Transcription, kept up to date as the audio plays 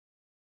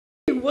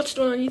What's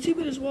going on YouTube?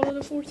 It is Waldo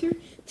the Fourth here.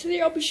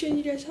 Today I'll be showing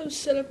you guys how to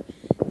set up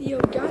the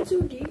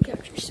Elgato Game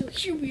Capture. So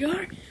here we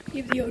are.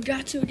 We have the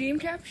Elgato Game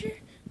Capture,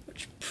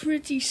 which is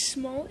pretty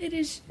small. It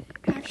is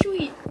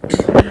actually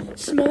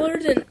smaller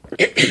than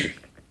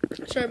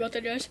sorry about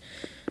that, guys.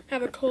 I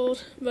have a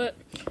cold, but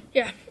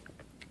yeah.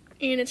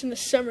 And it's in the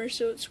summer,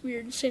 so it's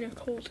weird saying a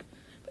cold.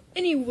 But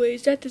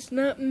anyways, that does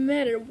not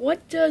matter.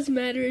 What does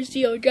matter is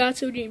the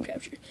Elgato Game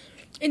Capture.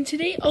 And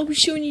today I'll be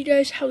showing you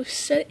guys how to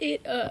set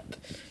it up.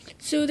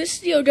 So this is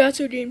the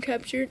Elgato Game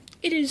Capture.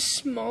 It is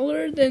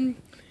smaller than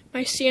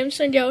my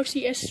Samsung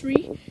Galaxy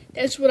S3.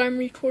 That's what I'm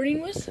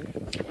recording with.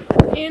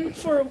 And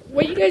for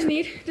what you guys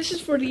need, this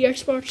is for the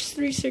Xbox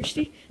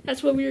 360.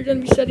 That's what we are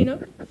going to be setting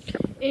up.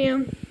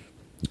 And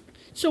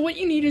so what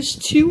you need is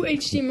two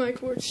HDMI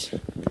cords.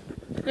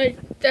 Like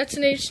that's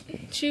an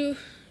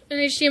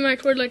HDMI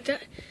cord like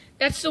that.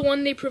 That's the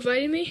one they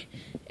provided me.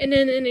 And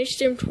then an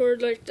HDMI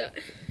cord like that.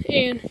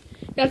 And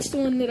that's the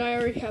one that I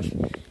already have.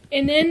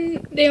 And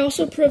then they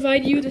also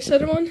provide you this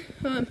other one.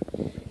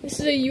 This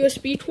is a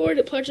USB cord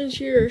that plugs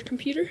into your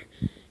computer.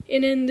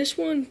 And then this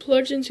one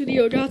plugs into the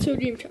Elgato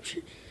Game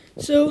Capture.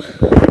 So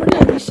we're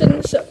going to be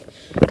setting this up.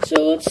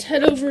 So let's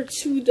head over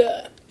to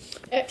the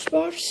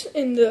Xbox.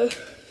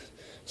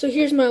 So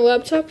here's my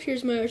laptop,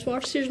 here's my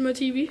Xbox, here's my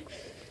TV.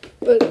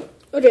 But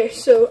okay,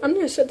 so I'm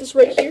going to set this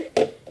right here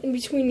in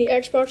between the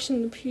Xbox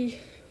and the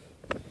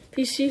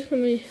PC. Let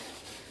me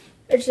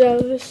exit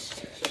out of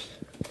this.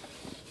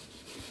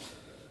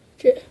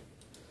 Okay,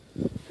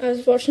 I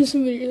was watching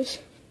some videos.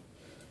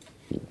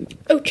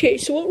 Okay,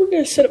 so what we're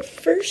going to set up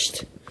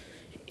first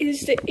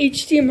is the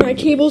HDMI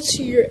cable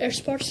to your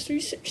Xbox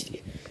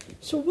 360.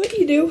 So what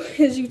you do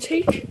is you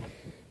take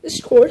this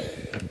cord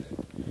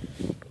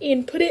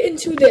and put it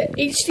into the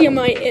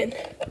HDMI in.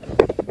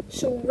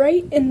 So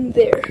right in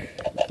there.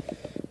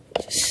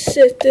 Just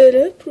set that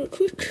up real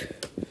quick.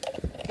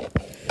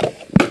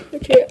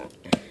 Okay,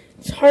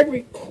 it's hard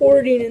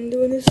recording and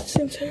doing this at the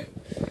same time.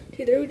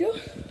 Okay, there we go.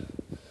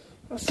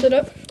 All set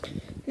up.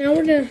 Now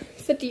we're going to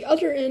fit the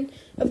other end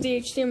of the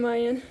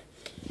HDMI in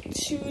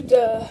to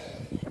the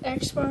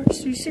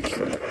Xbox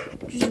 360,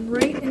 which is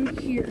right in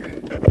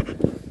here.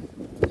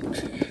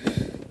 Okay.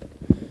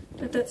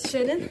 Got that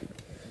set in.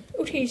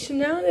 Okay, so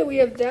now that we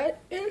have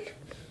that in,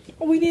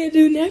 all we need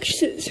to do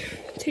next is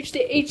take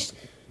the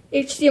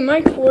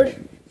HDMI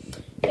cord,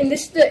 and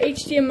this is the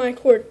HDMI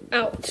cord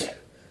out.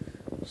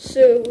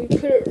 So we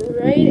put it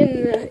right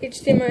in the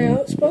HDMI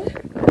out spot.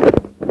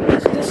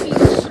 So this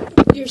is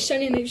your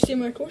sending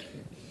HDMI cord.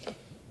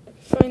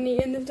 Find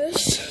the end of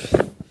this.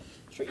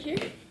 It's right here.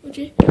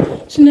 Okay.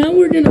 So now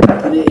we're gonna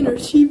put it in our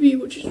TV,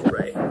 which is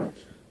right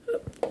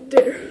up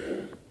there.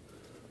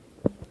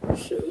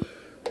 So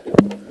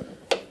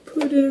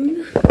put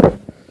in.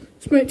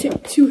 This might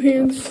take two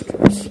hands.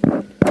 It's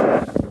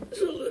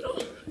a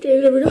little. Okay,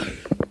 there we go.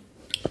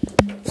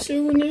 So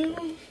now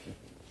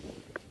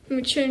let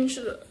me change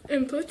the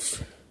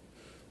inputs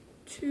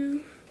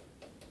to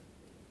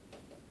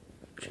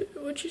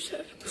what just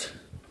happened.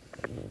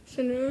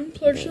 So now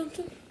unplug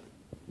something.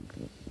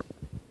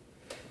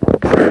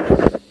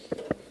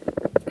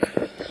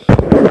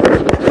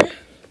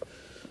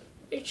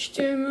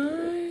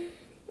 HDMI.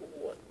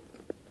 What?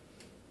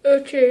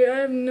 Okay, I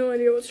have no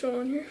idea what's going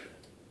on here.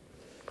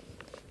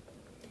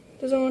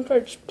 Doesn't look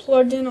like it's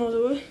plugged in all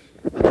the way.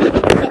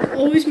 I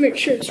always make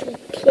sure it's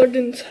plugged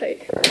in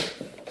tight.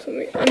 So let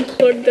me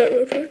unplug that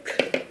real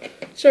quick.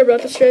 Sorry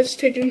about this, guys. It's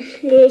taking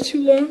a little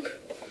too long.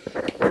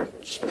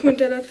 Just point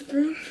that out the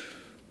room.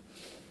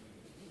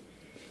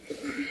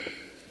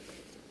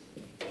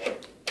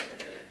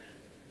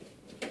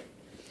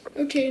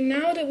 Okay,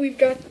 now that we've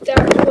got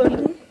that plugged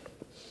in,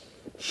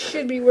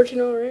 should be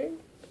working alright.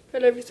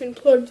 Got everything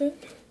plugged in.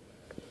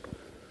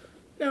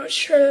 Now let's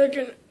try that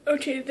again.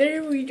 Okay,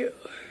 there we go.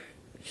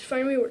 It's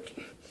finally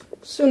working.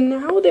 So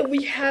now that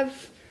we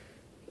have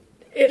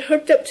it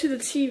hooked up to the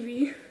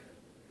TV,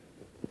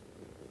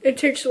 it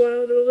takes a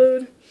while to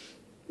load,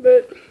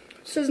 but it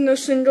says no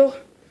signal.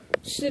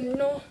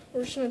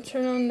 We're just going to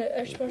turn on the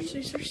Xbox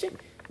 360,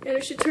 and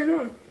it should turn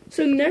on.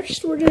 So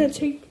next we're going to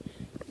take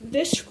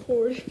this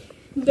cord,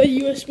 the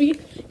USB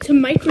to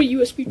micro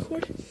USB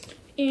cord,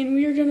 and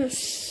we are going to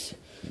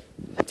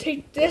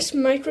take this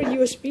micro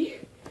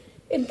USB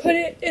and put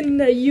it in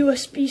the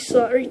USB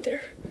slot right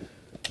there.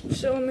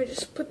 So let me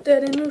just put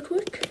that in real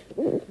quick,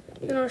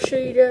 and I'll show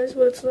you guys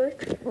what it's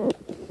like.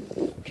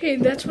 Okay,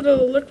 that's what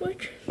it'll look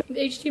like.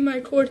 The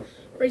HDMI cord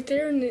right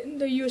there and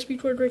the USB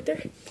cord right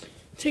there.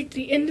 Take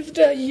the end of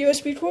the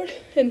USB cord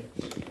and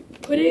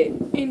put it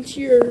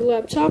into your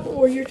laptop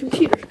or your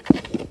computer.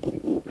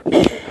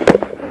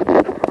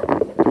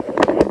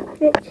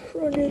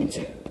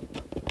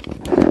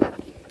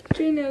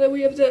 Okay, now that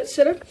we have that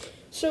set up,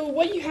 so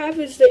what you have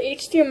is the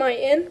HDMI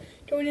in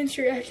going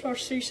into your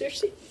Xbox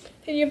 360.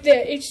 Then you have the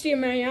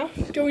HDMI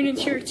out going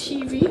into your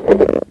TV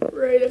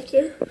right up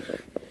there.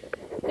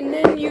 And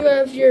then you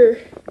have your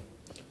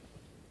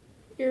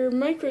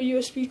micro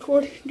USB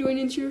cord going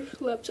into your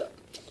laptop.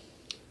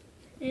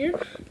 And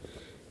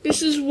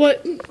this is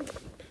what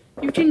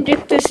you can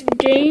get this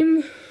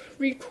game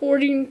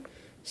recording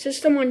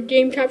system on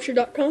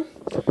GameCapture.com.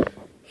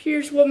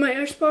 Here's what my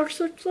Xbox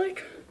looks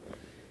like.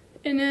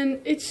 And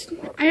then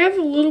I have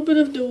a little bit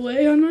of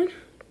delay on mine.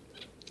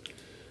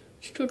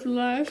 Just took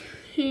live.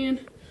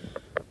 And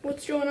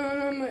what's going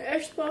on my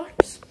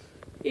Xbox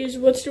is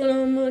what's going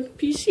on my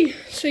PC.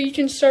 So you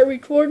can start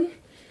recording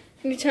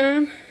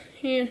anytime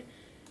and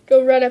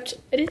go right up to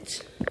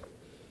edit.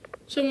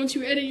 So once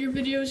you edit your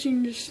videos, you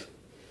can just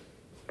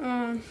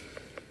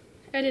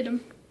edit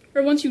them.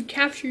 Or once you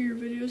capture your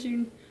videos, you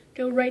can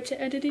go right to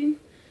editing.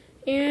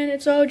 And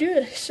it's all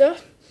good. So,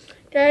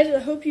 guys, I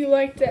hope you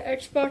liked the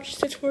Xbox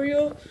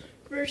tutorial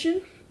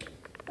version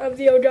of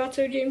the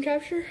Elgato Game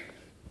Capture.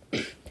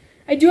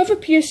 I do have a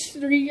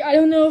PS3. I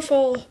don't know if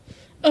I'll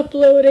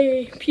upload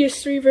a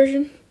PS3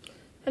 version.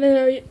 I don't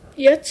know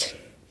yet.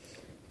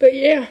 But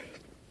yeah.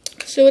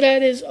 So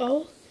that is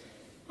all.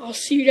 I'll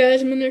see you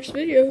guys in the next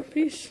video.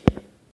 Peace.